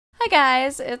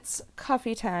Guys, it's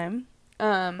coffee time.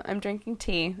 I'm drinking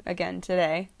tea again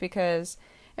today because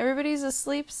everybody's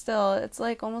asleep still. It's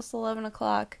like almost 11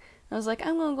 o'clock. I was like,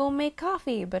 I'm gonna go make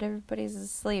coffee, but everybody's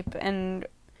asleep. And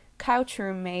couch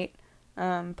roommate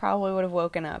probably would have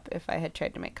woken up if I had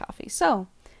tried to make coffee. So,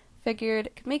 figured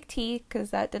I could make tea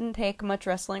because that didn't take much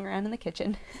wrestling around in the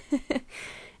kitchen.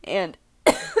 and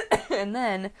and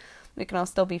then we can all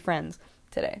still be friends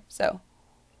today. So,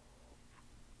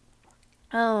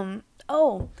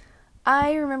 oh,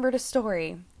 I remembered a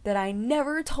story that I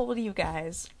never told you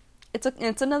guys.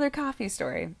 It's another coffee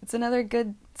story. It's another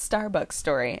good Starbucks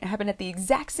story. It happened at the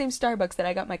exact same Starbucks that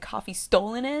I got my coffee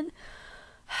stolen in.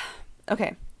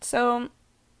 Okay, so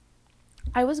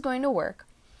I was going to work,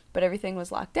 but everything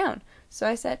was locked down. So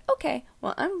I said, okay,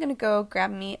 well, I'm going to go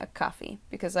grab me a coffee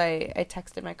because I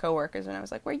texted my coworkers and I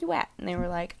was like, where you at? And they were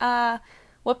like,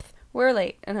 whoops, we're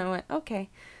late. And I went, okay.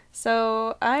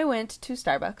 So I went to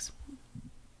Starbucks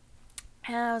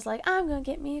and I was like, I'm going to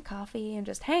get me a coffee and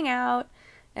just hang out.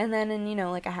 And then in,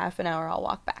 like a half an hour, I'll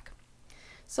walk back.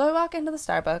 So I walk into the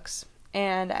Starbucks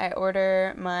and I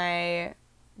order my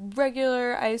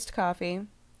regular iced coffee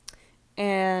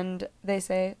and they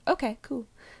say, okay, cool.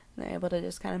 And they're able to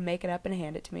just kind of make it up and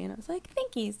hand it to me. And I was like,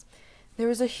 thankies. There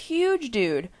was a huge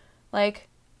dude, like,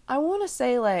 I want to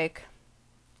say like,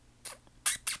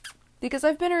 because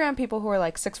I've been around people who are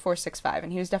like 6'4", 6'5",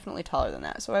 and he was definitely taller than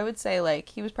that. So I would say like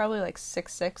he was probably like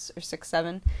 6'6" or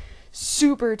 6'7",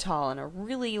 super tall in a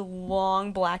really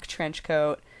long black trench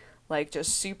coat, like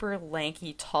just super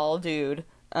lanky, tall dude.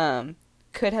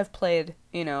 Could have played,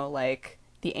 like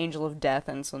the Angel of Death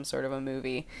in some sort of a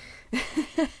movie.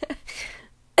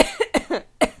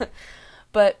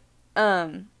 But,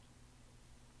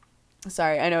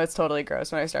 sorry, I know it's totally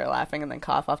gross when I start laughing and then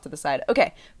cough off to the side.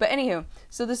 Okay, but anywho,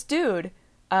 so this dude,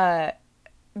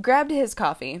 grabbed his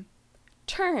coffee,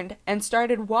 turned, and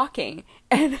started walking,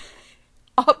 and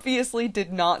obviously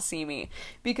did not see me,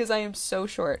 because I am so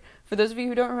short. For those of you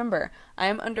who don't remember, I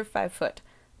am under 5 foot.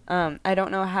 I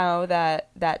don't know how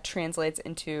that translates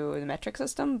into the metric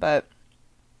system, but,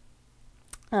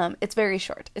 it's very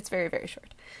short. It's very, very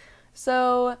short.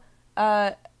 So,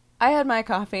 I had my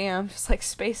coffee, and I'm just, like,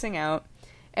 spacing out,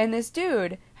 and this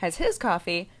dude has his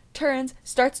coffee, turns,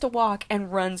 starts to walk,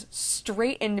 and runs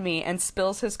straight into me and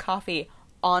spills his coffee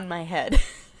on my head.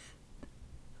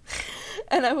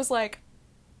 And I was like,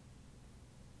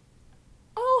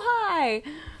 oh, hi!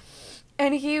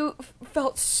 And he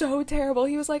felt so terrible.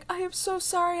 He was like, I am so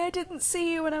sorry, I didn't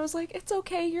see you. And I was like, it's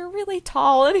okay, you're really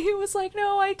tall. And he was like,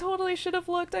 no, I totally should have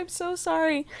looked, I'm so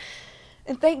sorry.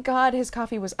 And thank God his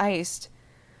coffee was iced,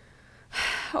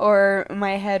 or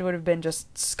my head would have been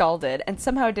just scalded, and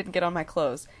somehow it didn't get on my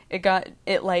clothes. It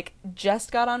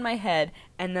just got on my head,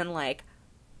 and then, like,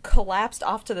 collapsed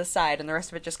off to the side, and the rest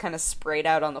of it just kind of sprayed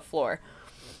out on the floor.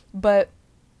 But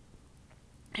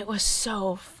it was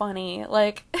so funny.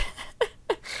 Like,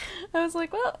 I was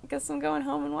like, well, I guess I'm going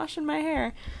home and washing my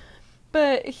hair.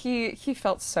 But he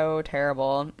felt so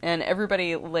terrible. And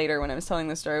everybody later, when I was telling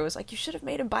the story, was like, you should have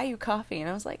made him buy you coffee. And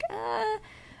I was like, I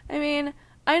mean,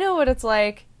 I know what it's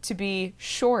like to be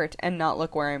short and not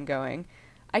look where I'm going.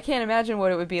 I can't imagine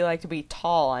what it would be like to be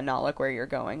tall and not look where you're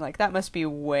going. Like, that must be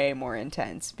way more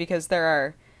intense, because there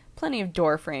are plenty of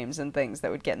door frames and things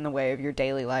that would get in the way of your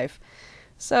daily life.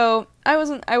 So I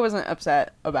wasn't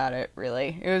upset about it,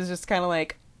 really. It was just kind of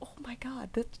like, oh my God,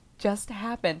 that just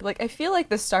happened. Like, I feel like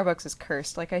this Starbucks is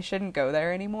cursed. Like, I shouldn't go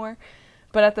there anymore.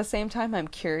 But at the same time, I'm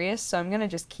curious, so I'm gonna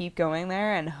just keep going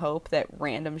there and hope that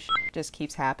random shit just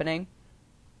keeps happening.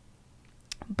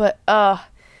 But,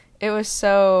 it was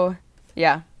so,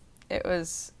 yeah, it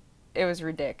was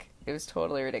ridiculous. It was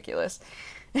totally ridiculous.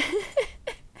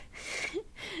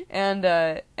 And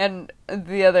the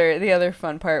other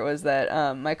fun part was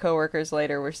that, my coworkers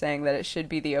later were saying that it should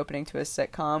be the opening to a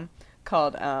sitcom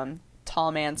called,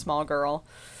 Tall Man, Small Girl,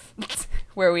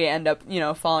 where we end up,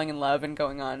 falling in love and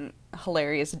going on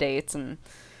hilarious dates. And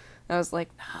I was like,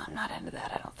 no, I'm not into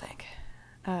that, I don't think.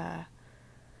 I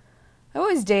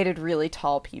always dated really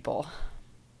tall people.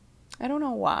 I don't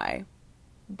know why,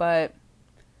 but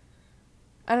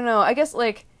I don't know. I guess,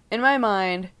 like, in my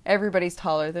mind, everybody's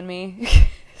taller than me.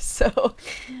 So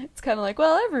it's kind of like,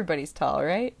 well, everybody's tall,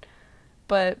 right?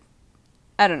 But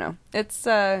I don't know. It's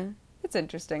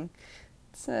interesting.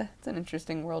 It's an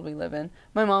interesting world we live in.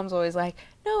 My mom's always like,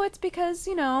 no, it's because,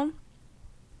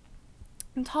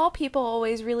 tall people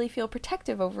always really feel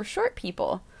protective over short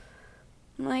people.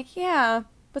 I'm like, yeah,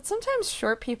 but sometimes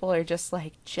short people are just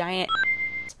like giant,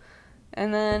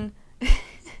 and then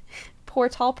poor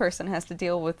tall person has to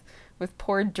deal with with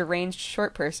poor deranged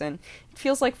short person. It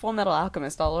feels like Full Metal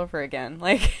Alchemist all over again.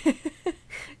 Like, I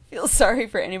feel sorry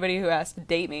for anybody who has to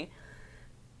date me.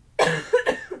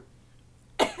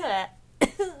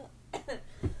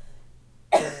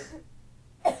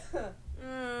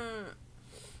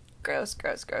 Gross,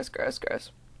 gross, gross, gross,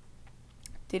 gross.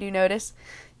 Did you notice?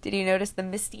 Did you notice the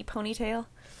Misty ponytail?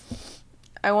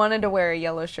 I wanted to wear a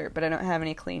yellow shirt, but I don't have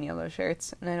any clean yellow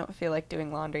shirts, and I don't feel like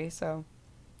doing laundry, so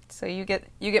you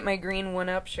get my green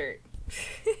 1-Up shirt.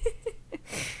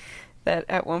 That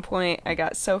at one point I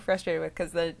got so frustrated with,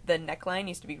 because the neckline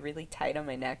used to be really tight on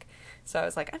my neck, so I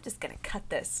was like, I'm just gonna cut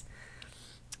this.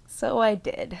 So I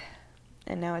did,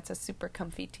 and now it's a super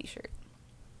comfy t-shirt.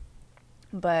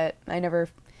 But I never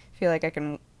feel like I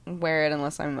can wear it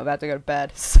unless I'm about to go to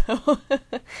bed,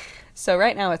 so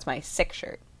right now it's my sick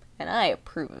shirt, and I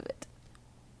approve of it.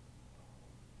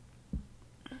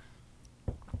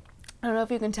 I don't know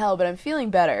if you can tell, but I'm feeling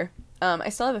better. I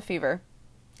still have a fever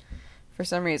for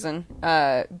some reason,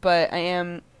 but I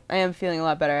am feeling a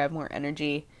lot better. I have more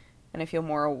energy, and I feel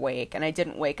more awake, and I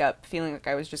didn't wake up feeling like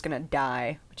I was just gonna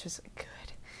die, which is good.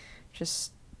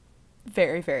 Just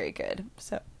very, very good.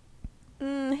 So,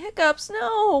 hiccups,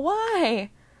 no, why?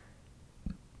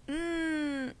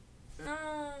 No.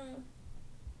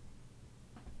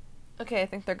 Okay, I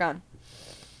think they're gone.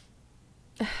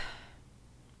 I'm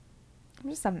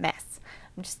just a mess.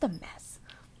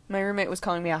 My roommate was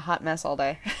calling me a hot mess all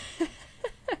day.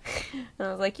 And I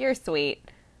was like, you're sweet.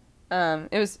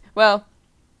 It was, well,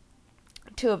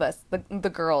 two of us, the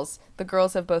girls. The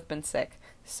girls have both been sick.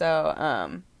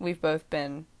 So, we've both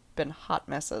been hot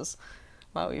messes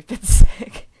while we've been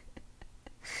sick.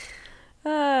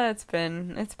 It's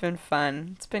been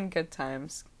fun. It's been good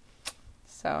times.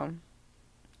 So,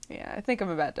 yeah, I think I'm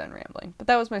about done rambling. But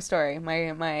that was my story.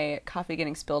 My coffee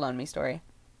getting spilled on me story.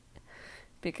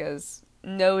 Because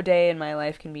no day in my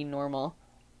life can be normal.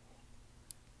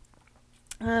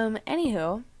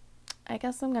 Anywho, I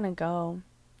guess I'm gonna go.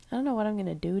 I don't know what I'm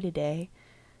gonna do today.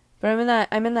 But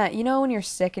I'm in that, you know when you're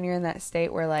sick and you're in that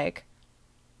state where, like,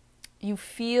 you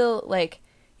feel like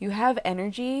you have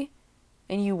energy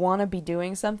and you want to be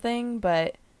doing something,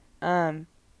 but,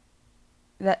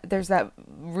 that there's that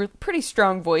pretty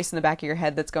strong voice in the back of your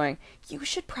head that's going, you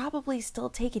should probably still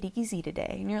take it easy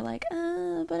today. And you're like,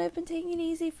 but I've been taking it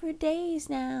easy for days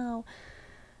now.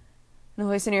 And the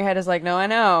voice in your head is like, no, I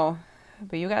know,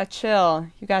 but you gotta chill.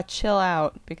 You gotta chill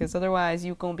out, because otherwise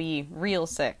you gonna be real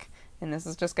sick. And this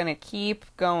is just gonna keep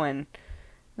going.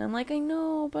 And I'm like, I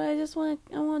know, but I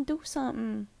want to do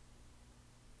something.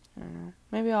 I don't know.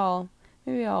 Maybe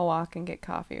I'll walk and get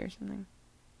coffee or something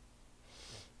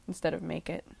instead of make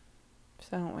it,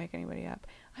 so I don't wake anybody up.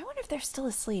 I wonder if they're still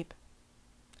asleep.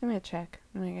 I'm gonna check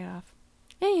when I get off.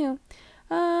 Anywho,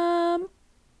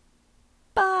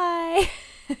 bye.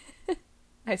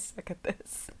 I suck at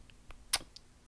this.